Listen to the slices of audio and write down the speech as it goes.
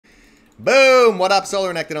Boom! What up,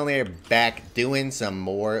 SoloRenektonOnly here, back doing some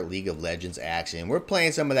more League of Legends action. We're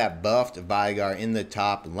playing some of that buffed Veigar in the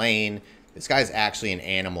top lane. This guy's actually an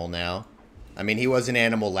animal now. I mean, he was an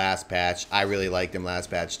animal last patch. I really liked him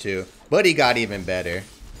last patch too, but he got even better.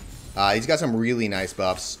 He's got some really nice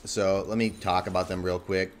buffs, so let me talk about them real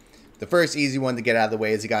quick. The first easy one to get out of the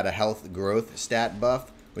way is he got a health growth stat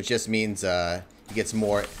buff, which just means he gets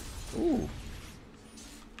more... Ooh.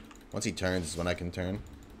 Once he turns is when I can turn.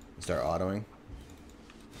 Start autoing.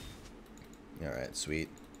 Alright, sweet.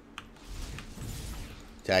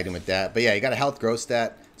 Tagged him with that. But yeah, he got a health growth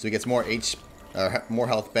stat, so he gets more more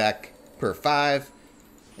health back per 5,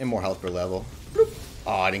 and more health per level. Bloop.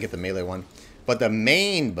 Oh, I didn't get the melee one. But the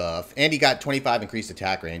main buff, and he got 25 increased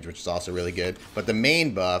attack range, which is also really good. But the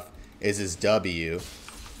main buff is his W.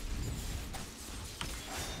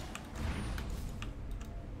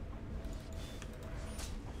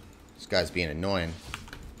 This guy's being annoying.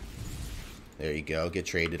 There you go. Get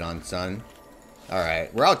traded on, son.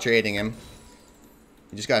 Alright. We're out trading him.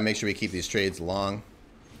 We just gotta make sure we keep these trades long.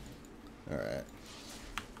 Alright.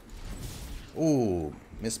 Ooh.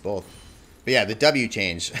 Missed both. But yeah, the W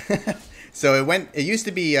change. So it used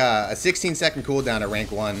to be a 16-second cooldown at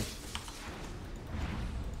rank 1.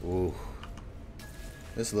 Ooh.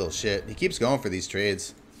 This little shit. He keeps going for these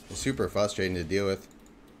trades. They're super frustrating to deal with.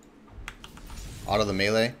 Auto the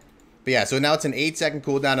melee. But yeah, so now it's an 8-second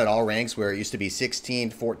cooldown at all ranks, where it used to be 16,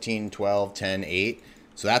 14, 12, 10, 8.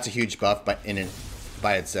 So that's a huge buff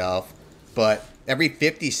by itself. But every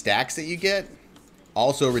 50 stacks that you get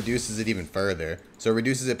also reduces it even further. So it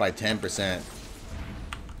reduces it by 10%.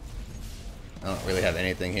 I don't really have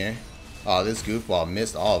anything here. Oh, this goofball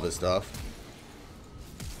missed all of his stuff.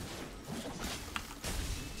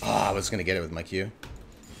 Oh, I was going to get it with my Q.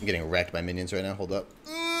 I'm getting wrecked by minions right now. Hold up.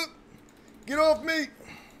 Get off me!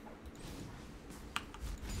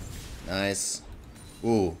 Nice.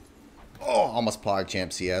 Ooh. Oh, almost pog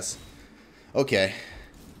champ CS. Okay.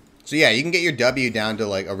 So yeah, you can get your W down to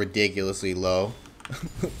like a ridiculously low.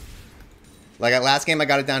 Like at last game I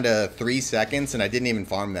got it down to 3 seconds and I didn't even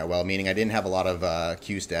farm that well, meaning I didn't have a lot of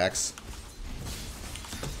Q stacks.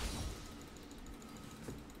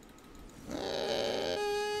 I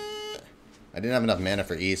didn't have enough mana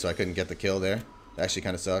for E, so I couldn't get the kill there. That actually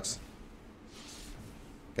kind of sucks.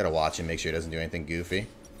 Gotta watch him, make sure he doesn't do anything goofy.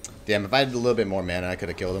 Damn, if I had a little bit more mana, I could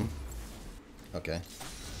have killed him. Okay.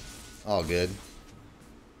 All good.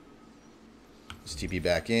 Let's TP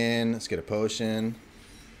back in. Let's get a potion.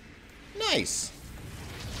 Nice.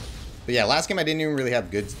 But yeah, last game I didn't even really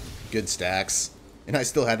have good stacks. And I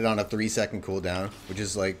still had it on a 3-second cooldown, which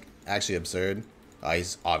is like actually absurd.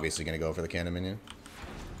 He's obviously going to go for the cannon minion.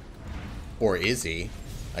 Or is he?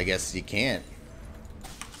 I guess he can't.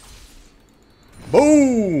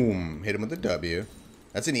 Boom! Hit him with the W.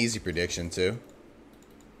 That's an easy prediction, too.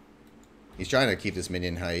 He's trying to keep this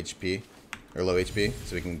minion high HP, or low HP,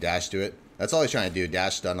 so we can dash to it. That's all he's trying to do,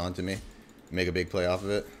 dash stun onto me, make a big play off of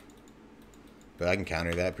it. But I can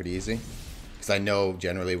counter that pretty easy, because I know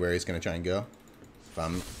generally where he's going to try and go, if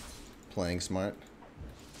I'm playing smart.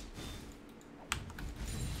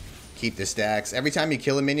 Keep the stacks. Every time you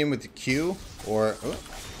kill a minion with the Q, or... Oh.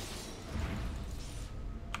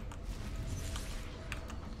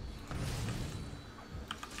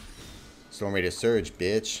 Stormraider surge,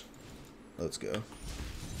 bitch. Let's go.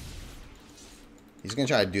 He's gonna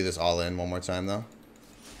try to do this all in one more time though.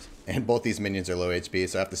 And both these minions are low HP,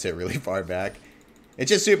 so I have to sit really far back. It's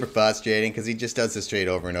just super frustrating because he just does this trade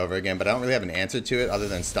over and over again, but I don't really have an answer to it other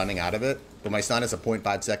than stunning out of it. But my stun is a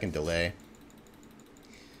 0.5-second delay.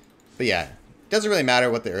 But yeah, it doesn't really matter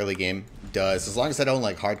what the early game does, as long as I don't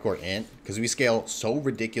like hardcore int, because we scale so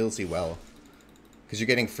ridiculously well. Because you're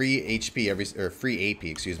getting free HP free AP,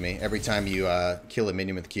 excuse me, every time you kill a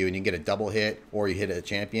minion with Q, and you can get a double hit or you hit a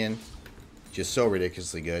champion. Just so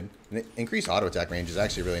ridiculously good. And the increased auto attack range is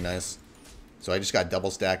actually really nice. So I just got double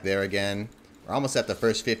stacked there again. We're almost at the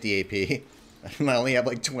first 50 AP. I only have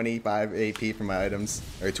like 25 AP for my items,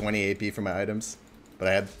 or 20 AP for my items, but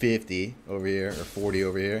I had 50 over here or 40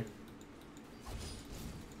 over here.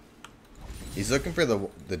 He's looking for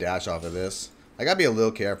the dash off of this. I gotta be a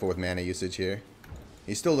little careful with mana usage here.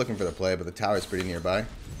 He's still looking for the play, but the tower's pretty nearby.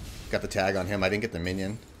 Got the tag on him. I didn't get the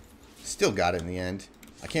minion. Still got it in the end.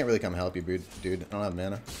 I can't really come help you, dude. I don't have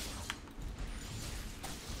mana.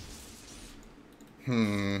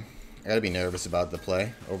 I gotta be nervous about the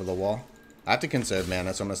play over the wall. I have to conserve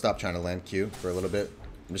mana, so I'm gonna stop trying to land Q for a little bit.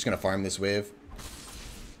 I'm just gonna farm this wave.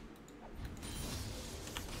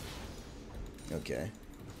 Okay.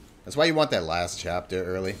 That's why you want that last chapter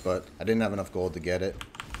early, but I didn't have enough gold to get it,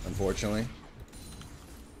 unfortunately.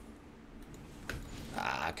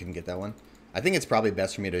 Ah, I couldn't get that one. I think it's probably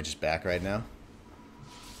best for me to just back right now.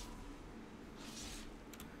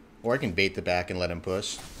 Or I can bait the back and let him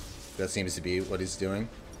push. That seems to be what he's doing.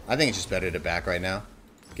 I think it's just better to back right now.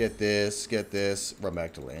 Get this, run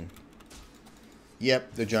back to lane.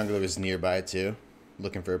 Yep, the jungler is nearby too.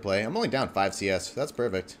 Looking for a play. I'm only down 5 CS. That's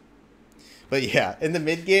perfect. But yeah, in the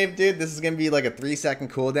mid game, dude, this is going to be like a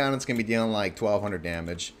 3-second cooldown. It's going to be dealing like 1200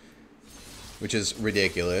 damage. Which is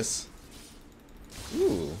ridiculous.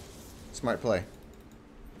 Ooh, smart play.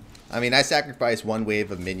 I mean, I sacrificed one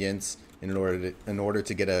wave of minions in order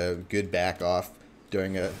to get a good back off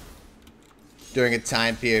during a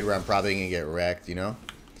time period where I'm probably going to get wrecked, you know?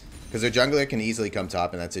 Because their jungler can easily come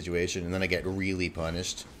top in that situation, and then I get really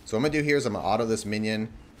punished. So what I'm going to do here is I'm going to auto this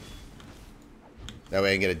minion. That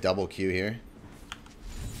way I can get a double Q here.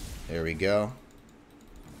 There we go.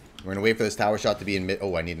 We're going to wait for this tower shot to be in mid.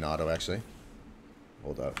 Oh, I need an auto, actually.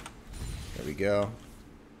 Hold up. There we go.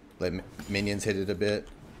 Let minions hit it a bit.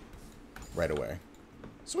 Right away.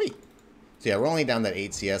 Sweet. So yeah, we're only down that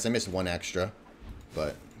 8 CS. I missed one extra,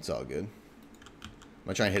 but it's all good. I'm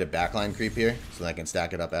going to try and hit a backline creep here so that I can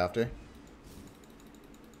stack it up after.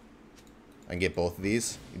 I can get both of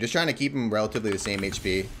these. You're just trying to keep them relatively the same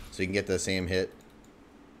HP so you can get the same hit.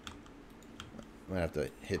 I'm going to have to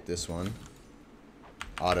hit this one.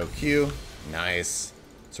 Auto Q. Nice.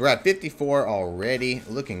 So we're at 54 already.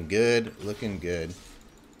 Looking good. Looking good.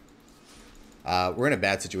 We're in a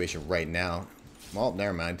bad situation right now. Well,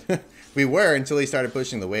 never mind. We were until he started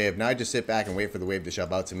pushing the wave. Now I just sit back and wait for the wave to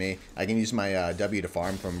shove out to me. I can use my W to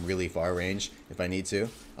farm from really far range if I need to.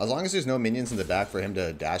 As long as there's no minions in the back for him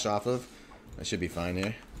to dash off of, I should be fine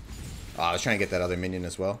here. Oh, I was trying to get that other minion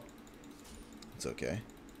as well. It's okay.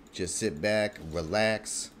 Just sit back,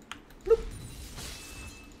 relax. Bloop.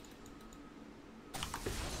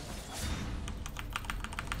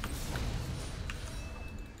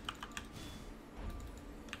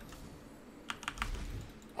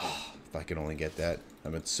 If I could only get that,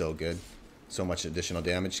 that would be so good. So much additional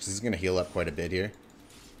damage because he's going to heal up quite a bit here.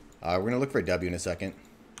 We're going to look for a W in a second.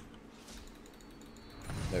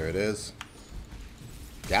 There it is.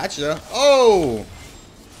 Gotcha. Oh!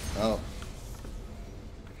 Oh.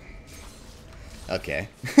 Okay.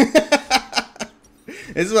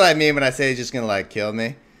 This is what I mean when I say he's just going to like kill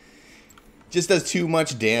me. Just does too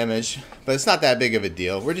much damage, but it's not that big of a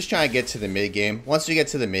deal. We're just trying to get to the mid game. Once we get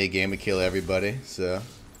to the mid game, we kill everybody. So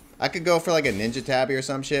I could go for like a ninja tabby or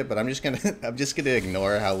some shit, but I'm just gonna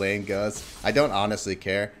ignore how lane goes. I don't honestly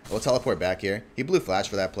care. We'll teleport back here. He blew flash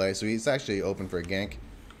for that play, so he's actually open for a gank.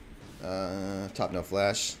 Top no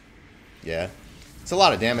flash. Yeah, it's a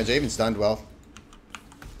lot of damage. I even stunned well.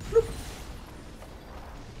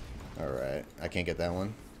 All right, I can't get that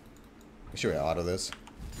one. Make sure I auto this.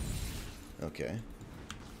 Okay.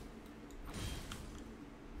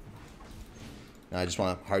 Now I just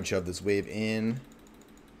want to hard shove this wave in.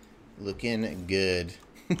 Looking good.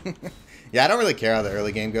 Yeah, I don't really care how the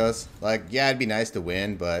early game goes. Like, yeah, it'd be nice to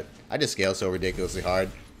win, but I just scale so ridiculously hard.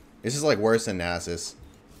 This is like worse than Nasus.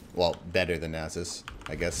 Well, better than Nasus,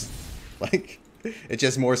 I guess. Like, it's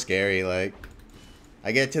just more scary. Like,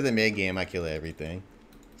 I get to the mid game, I kill everything.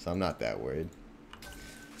 So I'm not that worried.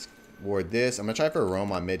 Let's ward this. I'm going to try for a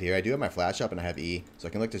roam on mid here. I do have my flash up and I have E, so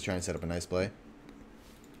I can look to try and set up a nice play.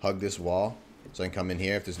 Hug this wall so I can come in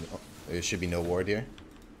here if there's no, there should be no ward here.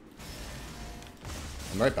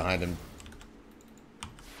 I'm right behind him.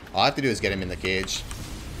 All I have to do is get him in the cage.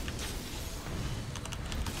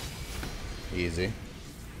 Easy.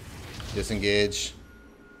 Disengage.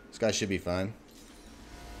 This guy should be fine.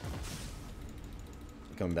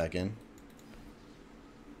 Coming back in.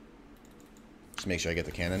 Just make sure I get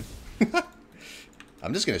the cannon.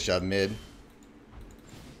 I'm just going to shove mid.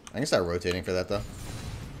 I can start rotating for that, though.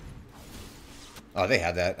 Oh, they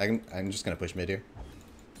have that. I'm just going to push mid here.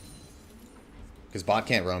 Because bot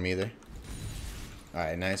can't roam either.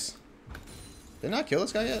 Alright, nice. Did not kill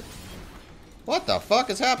this guy yet? What the fuck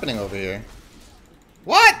is happening over here?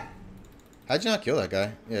 What? How'd you not kill that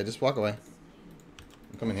guy? Yeah, just walk away.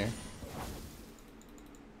 I'm coming here.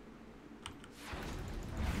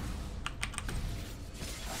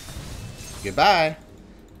 Goodbye.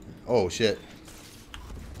 Oh, shit.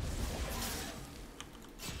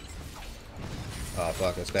 Oh,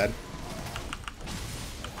 fuck, that's bad.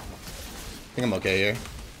 I think I'm okay here.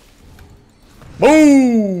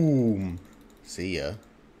 Boom! See ya.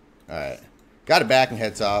 Alright. Got it back and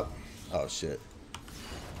head top. Oh, shit.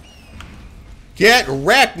 Get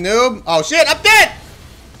wrecked, noob! Oh, shit! I'm dead!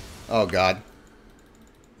 Oh, God.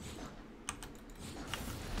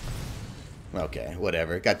 Okay,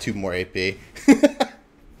 whatever. Got 2 more AP.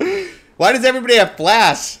 Why does everybody have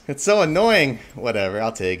flash? It's so annoying. Whatever,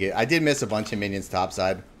 I'll take it. I did miss a bunch of minions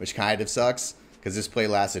topside, which kind of sucks. Because this play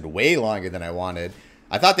lasted way longer than I wanted.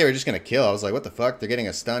 I thought they were just going to kill. I was like, what the fuck? They're getting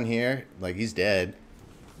a stun here. Like, he's dead.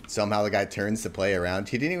 Somehow the guy turns to play around.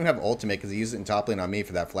 He didn't even have ultimate because he used it in top lane on me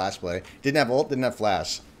for that flash play. Didn't have ult, didn't have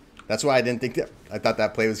flash. That's why I didn't think that. I thought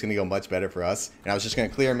that play was going to go much better for us. And I was just going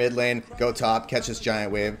to clear mid lane, go top, catch this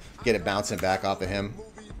giant wave, get it bouncing back off of him.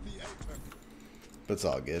 But it's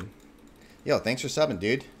all good. Yo, thanks for subbing,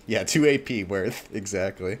 dude. Yeah, 2 AP worth.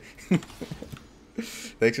 Exactly.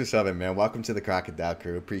 Thanks for subbing, man. Welcome to the Crocodile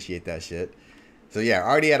crew. Appreciate that shit. So yeah,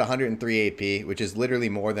 already at 103 AP, which is literally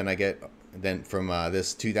more than I get from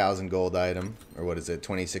this 2,000 gold item, or what is it,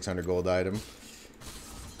 2,600 gold item.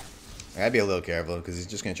 I gotta be a little careful because he's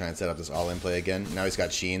just gonna try and set up this all-in play again. Now he's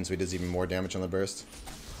got Sheen, so he does even more damage on the burst.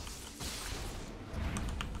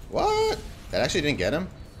 What? That actually didn't get him?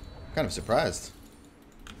 I'm kind of surprised.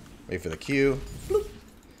 Wait for the Q. Bloop.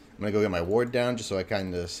 I'm gonna go get my ward down just so I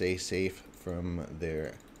kind of stay safe from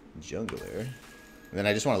their jungler. And then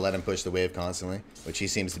I just want to let him push the wave constantly, which he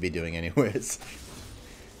seems to be doing anyways.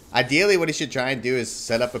 Ideally, what he should try and do is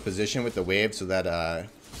set up a position with the wave so that,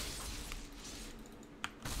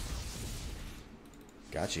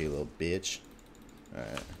 Got you, little bitch.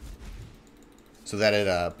 Alright. So that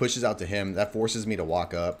it pushes out to him. That forces me to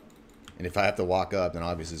walk up. And if I have to walk up, then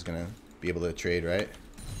obviously it's going to be able to trade, right?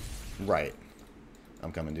 Right.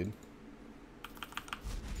 I'm coming, dude.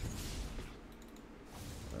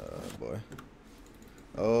 Oh, boy.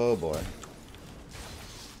 Oh, boy.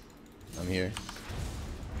 I'm here.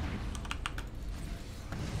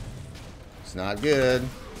 It's not good.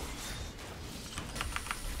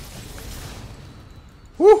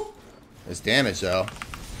 Woo! It's damage, though.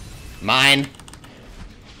 Mine.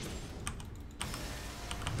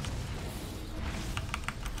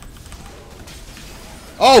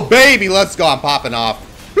 Oh, baby! Let's go. I'm popping off.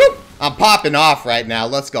 Whoop! I'm popping off right now.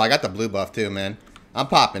 Let's go. I got the blue buff, too, man. I'm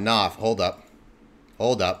popping off. Hold up.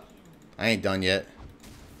 Hold up. I ain't done yet.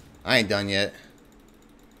 I ain't done yet.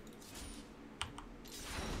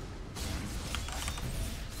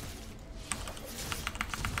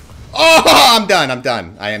 Oh, I'm done. I'm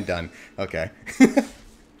done. I am done. Okay.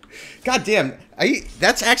 God damn.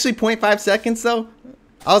 That's actually 0.5 seconds, though.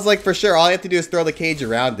 I was like, for sure, all I have to do is throw the cage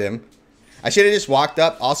around him. I should have just walked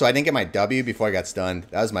up. Also, I didn't get my W before I got stunned.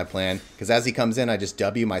 That was my plan. Because as he comes in, I just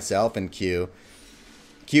W myself and Q.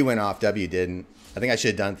 Q went off, W didn't. I think I should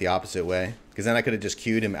have done it the opposite way. Because then I could have just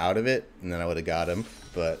Q'd him out of it, and then I would have got him.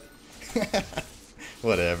 But,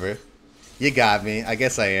 whatever. You got me. I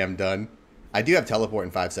guess I am done. I do have teleport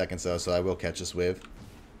in 5 seconds, though, so I will catch this wave.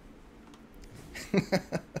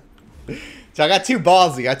 So I got too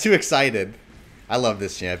ballsy. I got too excited. I love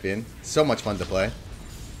this champion. So much fun to play.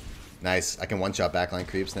 Nice. I can one-shot backline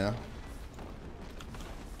creeps now.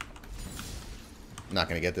 I'm not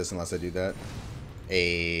going to get this unless I do that.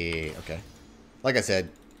 Okay. Like I said,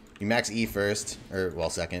 you max E first, or, well,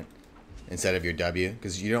 second, instead of your W,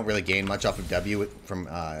 because you don't really gain much off of W from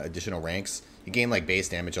additional ranks. You gain, like, base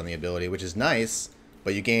damage on the ability, which is nice,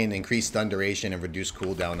 but you gain increased stun duration and reduced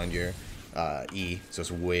cooldown on your E, so it's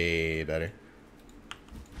way better.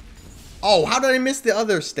 Oh, how did I miss the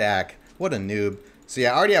other stack? What a noob. So,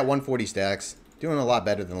 yeah, already at 140 stacks. Doing a lot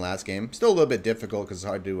better than last game. Still a little bit difficult because it's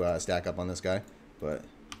hard to stack up on this guy, but...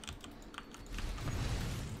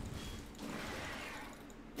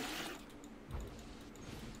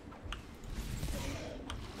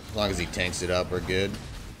 as long as he tanks it up, we're good.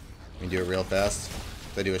 We can do it real fast.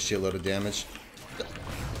 They do a shitload of damage.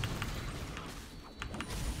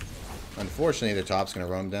 Unfortunately, their top's going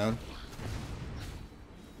to roam down.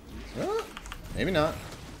 Oh, maybe not.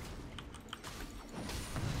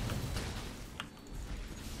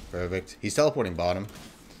 Perfect. He's teleporting bottom.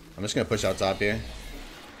 I'm just going to push out top here.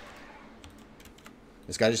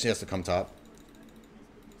 This guy just has to come top.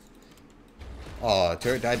 Oh,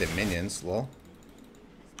 turret died to minions. Lol.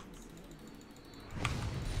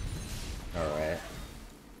 Alright.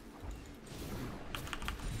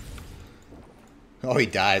 Oh, he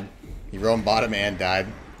died. He roamed bottom and died.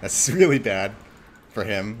 That's really bad for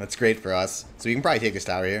him. That's great for us. So we can probably take this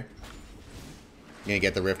tower here. Gonna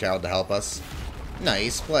get the Rift Herald to help us.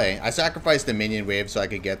 Nice play. I sacrificed the minion wave so I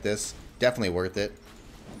could get this. Definitely worth it.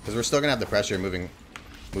 Because we're still gonna have the pressure moving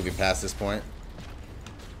past this point.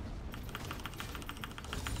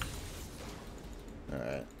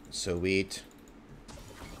 Alright. Sweet.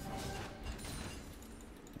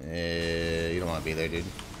 You don't want to be there, dude.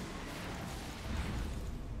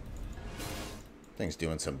 Thing's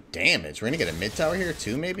doing some damage. We're gonna get a mid tower here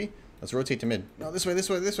too, maybe? Let's rotate to mid. No, this way, this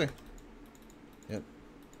way, this way. Yep.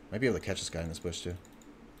 Might be able to catch this guy in this bush too.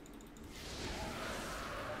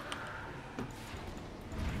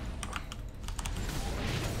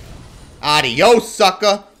 Adios,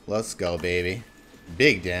 sucker. Let's go, baby.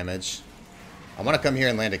 Big damage. I want to come here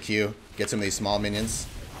and land a Q. Get some of these small minions.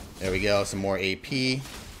 There we go. Some more AP.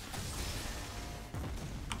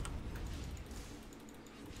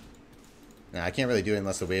 Nah, I can't really do it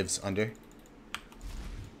unless the wave's under.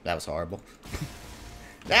 That was horrible.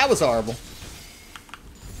 That was horrible.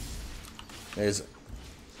 There's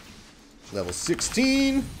level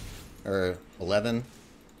 16. Or 11.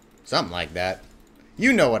 Something like that.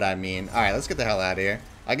 You know what I mean. Alright, let's get the hell out of here.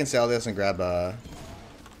 I can sell this and grab what's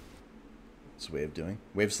Wave doing?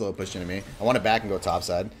 Wave slow pushing to me. I want it back and go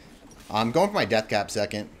topside. I'm going for my death cap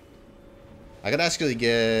second. I could actually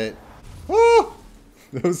get... Oh!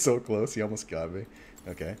 That was so close. He almost got me.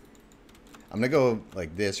 Okay. I'm going to go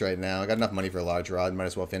like this right now. I got enough money for a large rod. Might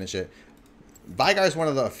as well finish it. Veigar is one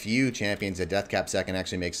of the few champions that death cap second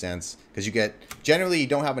actually makes sense. Because you get... Generally, you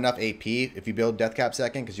don't have enough AP if you build death cap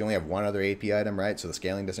second. Because you only have one other AP item, right? So the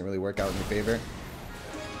scaling doesn't really work out in your favor.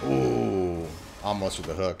 Ooh. Almost with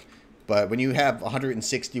the hook. But when you have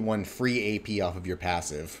 161 free AP off of your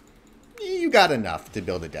passive, you got enough to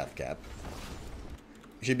build a death cap.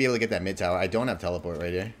 You should be able to get that mid tower. I don't have teleport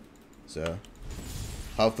right here. So,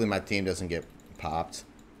 hopefully my team doesn't get popped.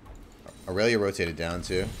 Aurelia rotated down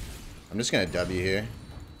too. I'm just going to W here.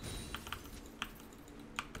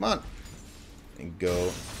 Come on. And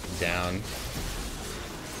go down.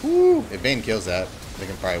 Woo! If Vayne kills that, they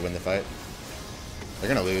can probably win the fight.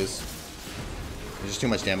 They're going to lose. There's just too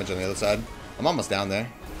much damage on the other side. I'm almost down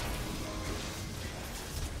there.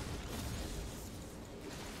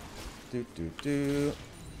 I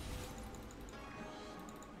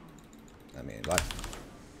mean, what?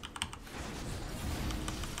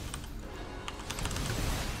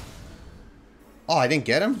 Oh, I didn't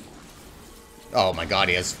get him? Oh my god,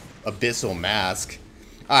 he has Abyssal Mask.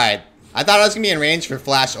 Alright, I thought I was going to be in range for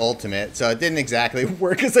Flash Ultimate, so it didn't exactly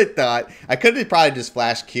work as I thought. I could have probably just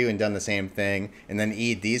flashed Q and done the same thing, and then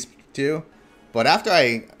E'd these two. But after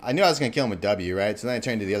I knew I was going to kill him with W, right? So then I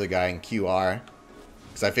turned to the other guy in QR.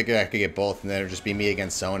 Because I figured I could get both, and then it would just be me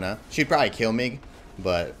against Sona. She'd probably kill me,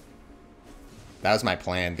 but that was my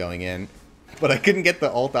plan going in. But I couldn't get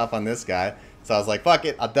the ult off on this guy. So I was like, fuck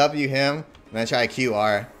it, I'll W him, and then try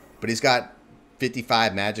QR. But he's got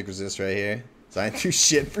 55 magic resist right here. So I didn't do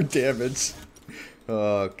shit for damage.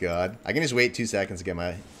 Oh, God. I can just wait 2 seconds to get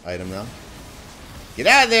my item, though. Get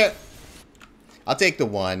out of there! I'll take the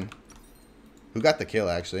one. Who got the kill,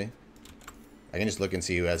 actually? I can just look and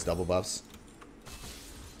see who has double buffs.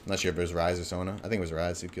 I'm not sure if it was Rise or Sona. I think it was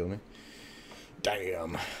Rise who killed me.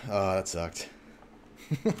 Damn. Oh, that sucked.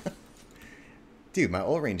 Dude, my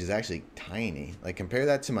ult range is actually tiny. Like, compare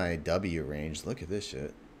that to my W range. Look at this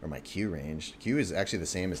shit. Or my Q range. Q is actually the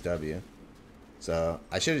same as W. So,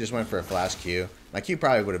 I should have just went for a flash Q. My Q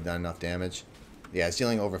probably would have done enough damage. Yeah, it's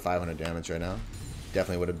dealing over 500 damage right now.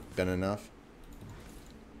 Definitely would have been enough.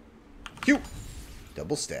 Q!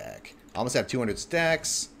 Double stack. Almost have 200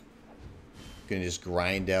 stacks. Gonna just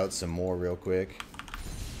grind out some more real quick.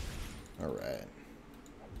 Alright.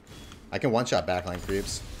 I can one-shot backline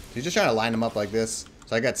creeps. He's just trying to line them up like this.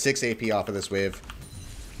 So I got 6 AP off of this wave.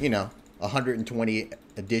 You know, 120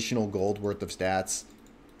 additional gold worth of stats.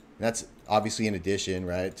 And that's obviously in addition,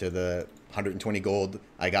 right, to the 120 gold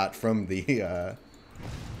I got from the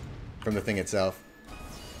thing itself.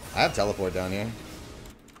 I have teleport down here.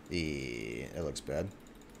 It looks bad.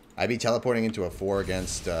 I'd be teleporting into a 4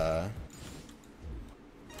 against...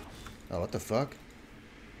 Oh, what the fuck?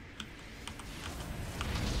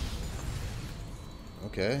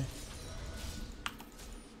 Okay.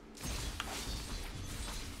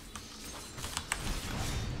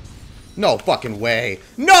 No fucking way.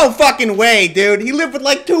 No fucking way, dude. He lived with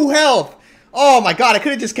like 2 health. Oh my god, I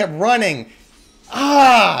could have just kept running.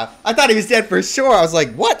 Ah, I thought he was dead for sure. I was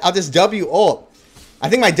like, what? I'll just W ult. I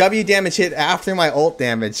think my W damage hit after my ult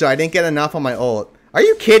damage, so I didn't get enough on my ult. Are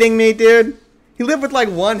you kidding me, dude? He lived with like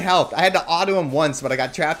 1 health. I had to auto him once, but I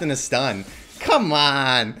got trapped in a stun. Come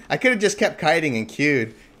on. I could have just kept kiting and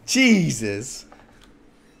queued. Jesus.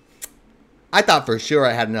 I thought for sure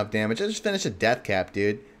I had enough damage. I just finished a death cap,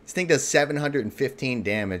 dude. This thing does 715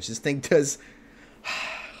 damage. This thing does...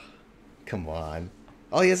 Come on.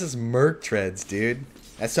 All he has is Merc Treads, dude.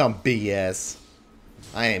 That's some BS.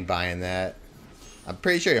 I ain't buying that. I'm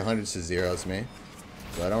pretty sure he hundreds to zeros me.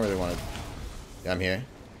 So I don't really want to... Yeah, I'm here.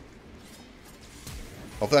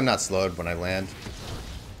 Hopefully I'm not slowed when I land.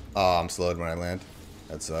 Oh, I'm slowed when I land.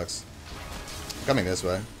 That sucks. I'm coming this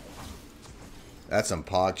way. That's some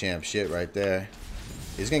PogChamp shit right there.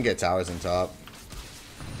 He's gonna get towers on top.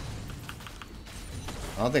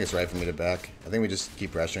 I don't think it's right for me to back. I think we just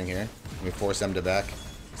keep pressuring here. We force them to back.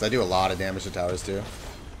 Because I do a lot of damage to towers too.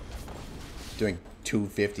 Doing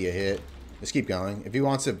 250 a hit. Just keep going. If he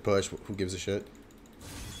wants to push, who gives a shit?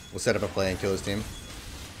 We'll set up a play and kill his team.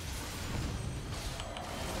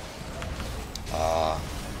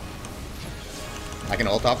 I can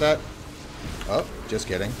ult off that? Oh, just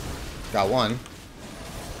kidding. Got one.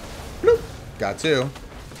 Bloop. Got two.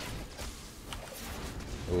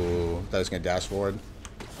 Ooh, thought I was going to dash forward.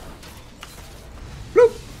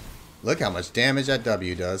 Bloop. Look how much damage that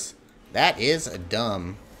W does. That is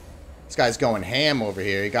dumb. This guy's going ham over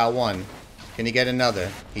here. He got one. Can he get another?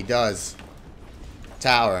 He does.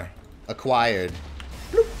 Tower. Acquired.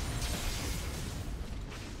 Bloop.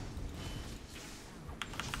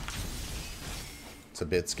 It's a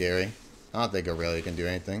bit scary. I don't think Aurelia can do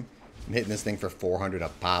anything. I'm hitting this thing for 400 a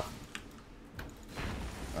pop.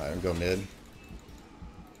 Alright, I'm going go mid.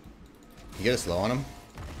 You get a slow on him?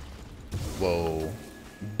 Whoa.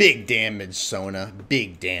 Big damage, Sona.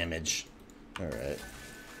 Big damage. Alright.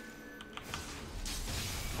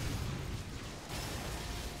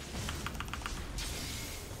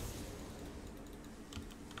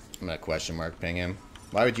 I'm gonna question mark ping him.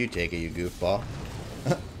 Why would you take it, you goofball?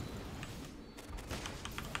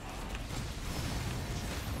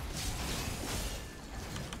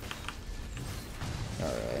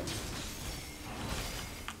 Alright.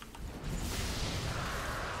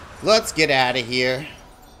 Let's get out of here.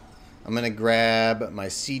 I'm gonna grab my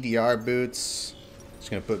CDR boots. It's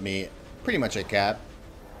gonna put me pretty much at cap.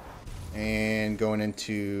 And going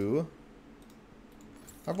into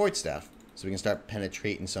our Void Staff. So we can start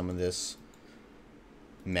penetrating some of this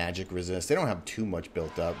magic resist. They don't have too much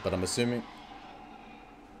built up, but I'm assuming...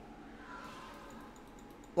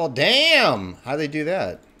 Well, damn! How'd they do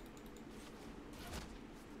that?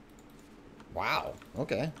 Wow.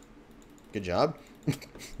 Okay. Good job.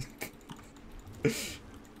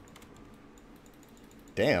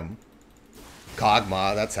 Damn.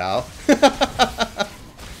 Kog'Maw, that's how.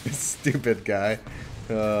 Stupid guy.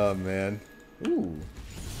 Oh, man. Ooh.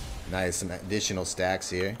 Nice, some additional stacks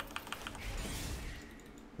here.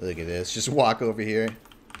 Look at this. Just walk over here.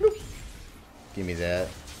 Bloop. Give me that.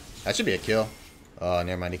 That should be a kill. Oh,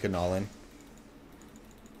 never mind. He couldn't all in.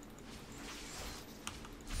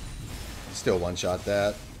 Still one-shot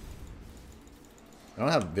that. I don't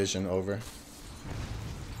have vision over.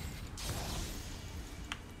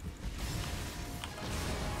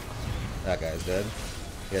 That guy's dead.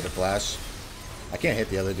 He had to flash. I can't hit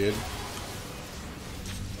the other dude.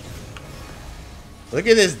 Look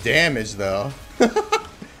at this damage, though.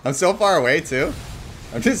 I'm so far away, too.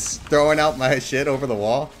 I'm just throwing out my shit over the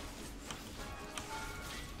wall.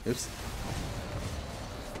 Oops.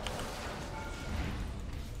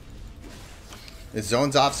 It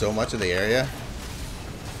zones off so much of the area.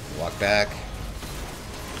 Walk back.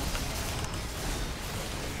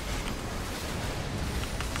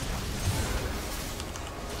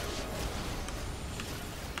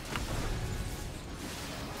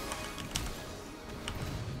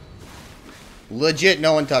 Legit,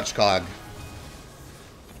 no one touched Cog.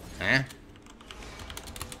 Huh?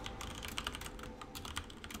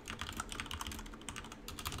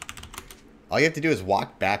 All you have to do is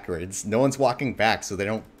walk backwards. No one's walking back, so they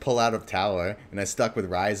don't pull out of tower. And I stuck with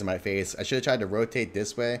Rise in my face. I should have tried to rotate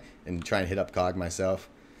this way and try and hit up Cog myself.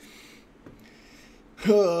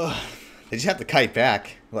 They just have to kite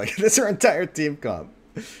back. Like, that's our entire team comp.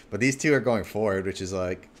 But these two are going forward, which is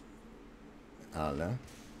like... I don't know.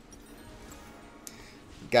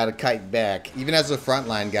 Gotta kite back. Even as a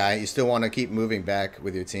frontline guy, you still want to keep moving back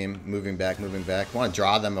with your team. Moving back, moving back. You want to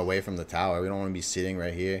draw them away from the tower. We don't want to be sitting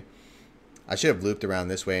right here. I should have looped around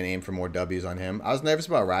this way and aimed for more W's on him. I was nervous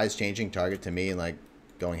about Rise changing target to me and like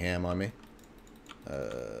going ham on me. I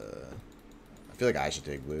feel like I should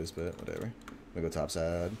take blues, but whatever. I'm gonna go top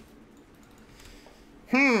side.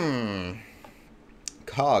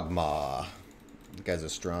 Kog'Maw. That guy's a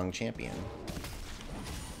strong champion.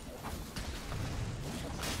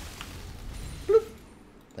 Bloop.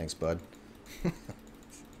 Thanks, bud.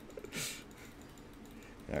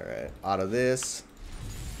 Alright, out of this.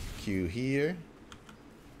 Q here.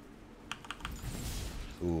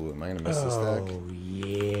 Ooh, am I gonna miss this stack? Oh,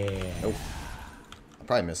 yeah. Nope. I'll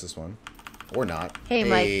probably miss this one. Or not. Hey,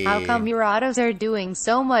 Mike, how come your autos are doing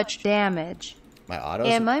so much damage? My autos?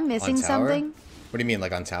 Am I missing on tower? something? What do you mean,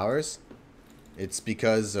 like on towers? It's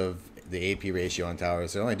because of the AP ratio on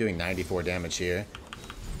towers. They're only doing 94 damage here.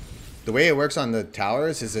 The way it works on the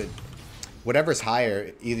towers is that whatever's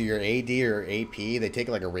higher, either your AD or AP, they take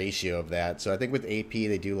like a ratio of that. So I think with AP,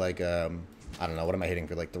 they do like, I don't know, what am I hitting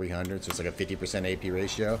for, like 300? So it's like a 50% AP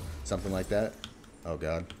ratio, something like that. Oh,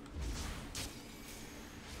 God.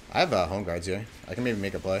 I have home guards here. I can maybe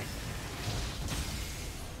make a play.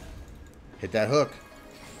 Hit that hook.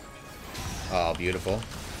 Oh, beautiful.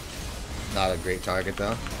 Not a great target,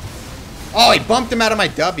 though. Oh, he bumped him out of my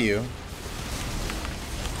W.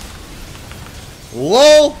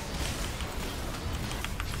 LOL!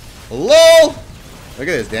 LOL! Look at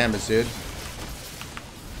this damage, dude.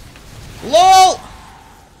 LOL!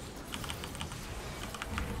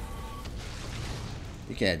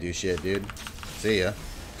 You can't do shit, dude. See ya.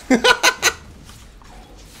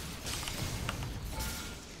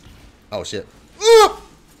 Oh, shit.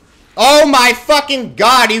 Oh my fucking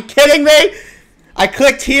god, are you kidding me? I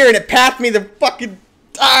clicked here and it pathed me the fucking...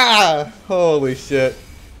 Ah! Holy shit.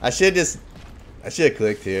 I should have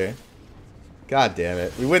clicked here. God damn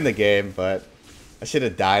it. We win the game, but I should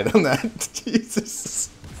have died on that. Jesus.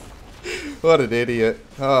 What an idiot.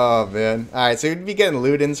 Oh, man. Alright, so we'd be getting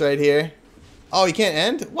loot-ins right here. Oh, you can't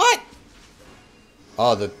end? What?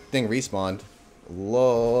 Oh, the thing respawned.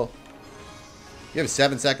 Lol. You have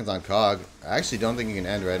 7 seconds on COG. I actually don't think you can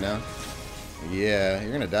end right now. Yeah,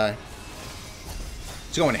 you're gonna die.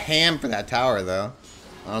 It's going ham for that tower, though.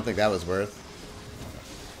 I don't think that was worth.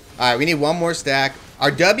 Alright, we need one more stack.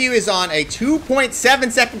 Our W is on a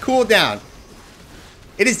 2.7 second cooldown.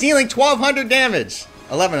 It is dealing 1,200 damage.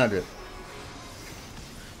 1,100.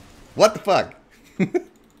 What the fuck?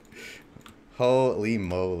 Holy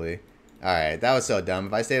moly. Alright, that was so dumb.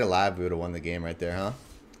 If I stayed alive, we would have won the game right there, huh?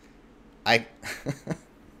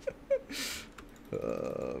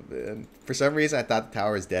 Oh, man. For some reason, I thought the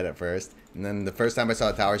tower was dead at first. And then the first time I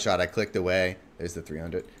saw the tower shot, I clicked away. There's the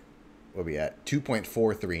 300. What are we at?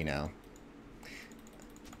 2.43 now.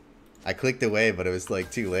 I clicked away, but it was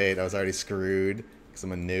like too late. I was already screwed because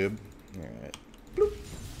I'm a noob. Alright. Bloop.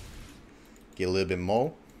 Get a little bit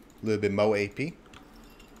more. A little bit more AP.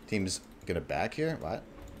 Team's gonna back here? What?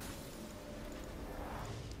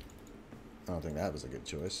 I don't think that was a good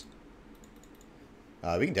choice.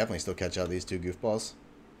 We can definitely still catch out these two goofballs.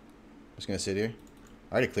 I'm just gonna sit here.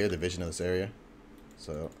 I already cleared the vision of this area,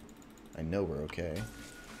 so I know we're okay.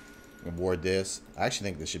 I'm gonna ward this. I actually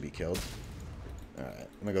think this should be killed. Alright,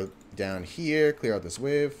 I'm gonna go down here, clear out this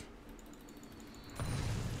wave.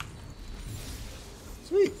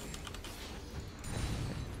 Sweet.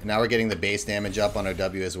 And now we're getting the base damage up on our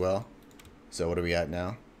W as well. So what are we at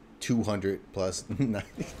now? 200 plus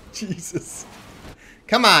 90. Jesus.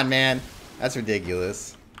 Come on, man. That's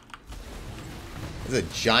ridiculous. There's a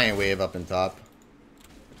giant wave up in top.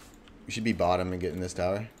 We should be bottom and get in this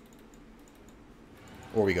tower.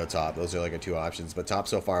 Or we go top. Those are like our two options. But top's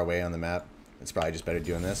so far away on the map, it's probably just better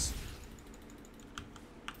doing this.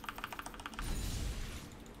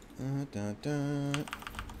 I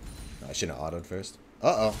shouldn't have autoed first.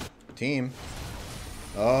 Uh-oh. Team.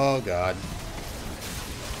 Oh, God.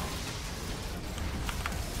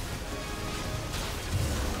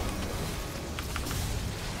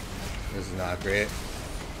 This is not great.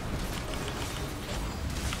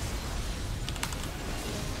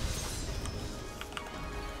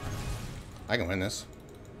 I can win this.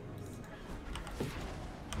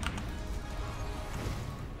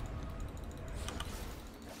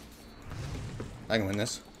 I can win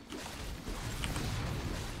this.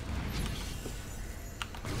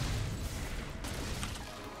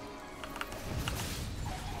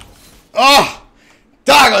 Oh!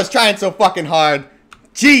 Dog, I was trying so fucking hard.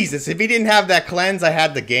 Jesus, if he didn't have that cleanse, I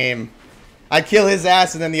had the game. I'd kill his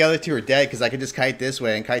ass and then the other two are dead because I could just kite this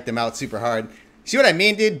way and kite them out super hard. See what I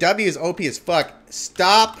mean, dude? W is OP as fuck.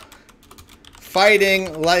 Stop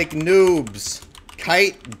fighting like noobs.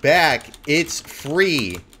 Kite back. It's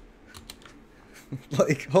free.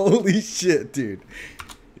 Like, holy shit, dude.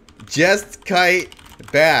 Just kite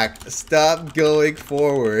back. Stop going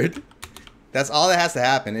forward. That's all that has to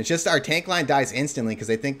happen. It's just our tank line dies instantly because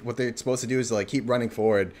they think what they're supposed to do is like keep running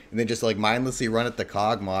forward and then just like mindlessly run at the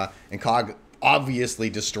Cogma, and Cog obviously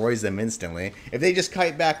destroys them instantly. If they just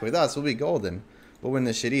kite back with us, we'll be golden. We'll win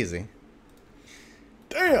this shit easy.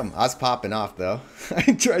 Damn! I was popping off though.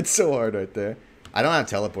 I tried so hard right there. I don't have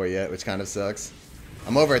teleport yet, which kind of sucks.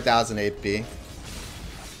 I'm over 1,000 AP.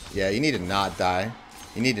 Yeah, you need to not die.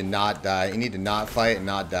 You need to not die. You need to not fight and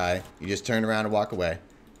not die. You just turn around and walk away.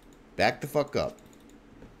 Back the fuck up.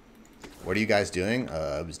 What are you guys doing?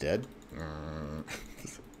 I was dead.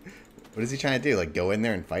 What is he trying to do? Like, go in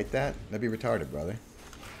there and fight that? That'd be retarded, brother.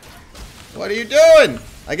 What are you doing?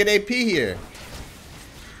 I get AP here.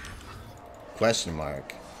 Question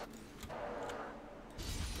mark.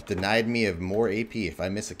 Denied me of more AP. If I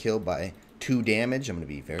miss a kill by 2 damage, I'm going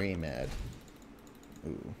to be very mad.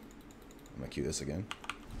 Ooh. I'm going to cue this again.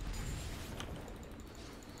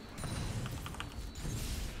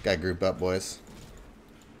 Gotta group up, boys.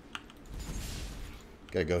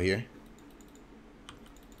 Gotta go here.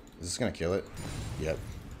 Is this gonna kill it? Yep.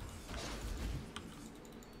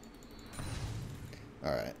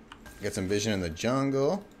 Alright. Get some vision in the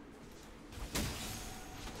jungle.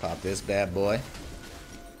 Pop this bad boy.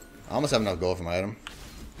 I almost have enough gold for my item.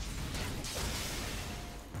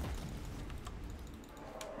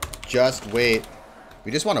 Just wait.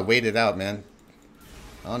 We just want to wait it out, man.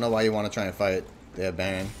 I don't know why you want to try and fight. They have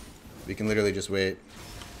Baron. We can literally just wait.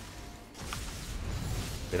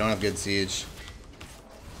 They don't have good siege.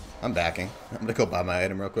 I'm backing. I'm gonna go buy my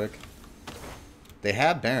item real quick. They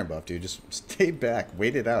have Baron buff, dude. Just stay back.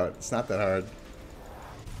 Wait it out. It's not that hard.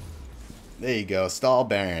 There you go. Stall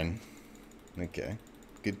Baron. Okay.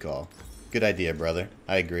 Good call. Good idea, brother.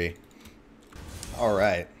 I agree.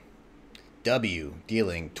 Alright. W,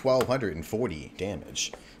 dealing 1,240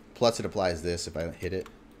 damage. Plus it applies this if I hit it.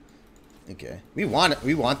 Okay. We want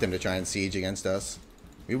them to try and siege against us.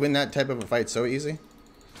 We win that type of a fight so easy.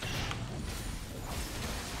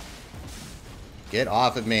 Get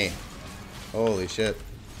off of me. Holy shit.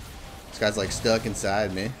 This guy's like stuck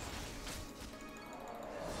inside me.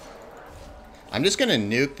 I'm just gonna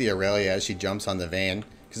nuke the Aurelia as she jumps on the Vayne.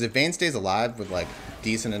 Because if Vayne stays alive with like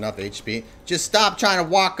decent enough HP, just stop trying to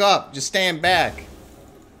walk up. Just stand back.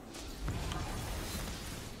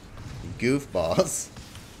 Goofballs.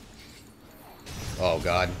 Oh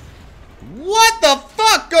god. What the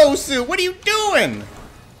fuck, Gosu? What are you doing?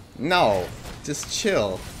 No. Just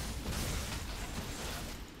chill.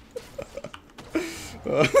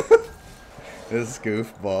 This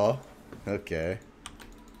goofball. Okay.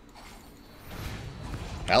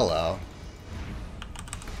 Hello.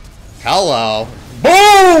 Hello.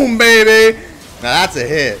 Boom, baby! Now that's a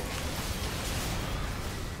hit.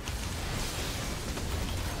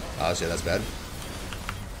 Oh shit, that's bad.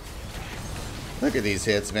 Look at these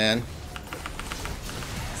hits, man.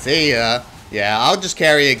 See ya. Yeah, I'll just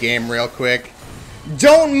carry a game real quick.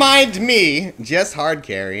 Don't mind me. Just hard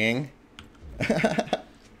carrying.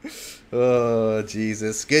 Oh,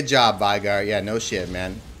 Jesus. Good job, Veigar. Yeah, no shit,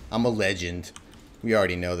 man. I'm a legend. We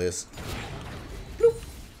already know this. Bloop.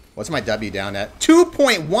 What's my W down at?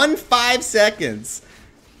 2.15 seconds.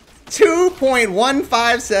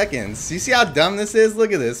 2.15 seconds. You see how dumb this is?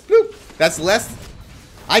 Look at this. Bloop. That's less.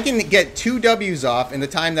 I can get 2 W's off in the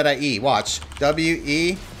time that I E. Watch. W,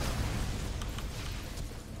 E.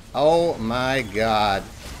 Oh, my God.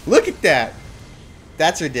 Look at that.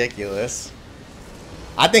 That's ridiculous.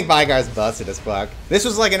 I think Veigar's busted as fuck. This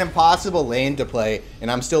was like an impossible lane to play,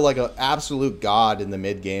 and I'm still like an absolute god in the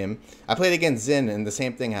mid game. I played against Xin, and the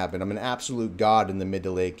same thing happened. I'm an absolute god in the mid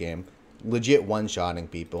to late game. Legit one-shotting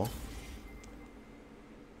people.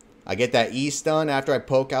 I get that E stun after I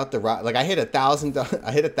poke out the like I hit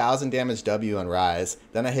 1,000 damage W on Rise.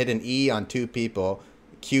 Then I hit an E on 2 people.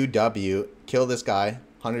 QW, kill this guy,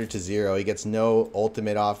 100 to 0. He gets no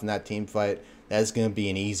ultimate off in that team fight. That's going to be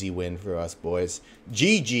an easy win for us, boys.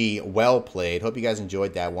 GG, well played. Hope you guys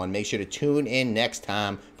enjoyed that one. Make sure to tune in next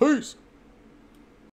time. Peace.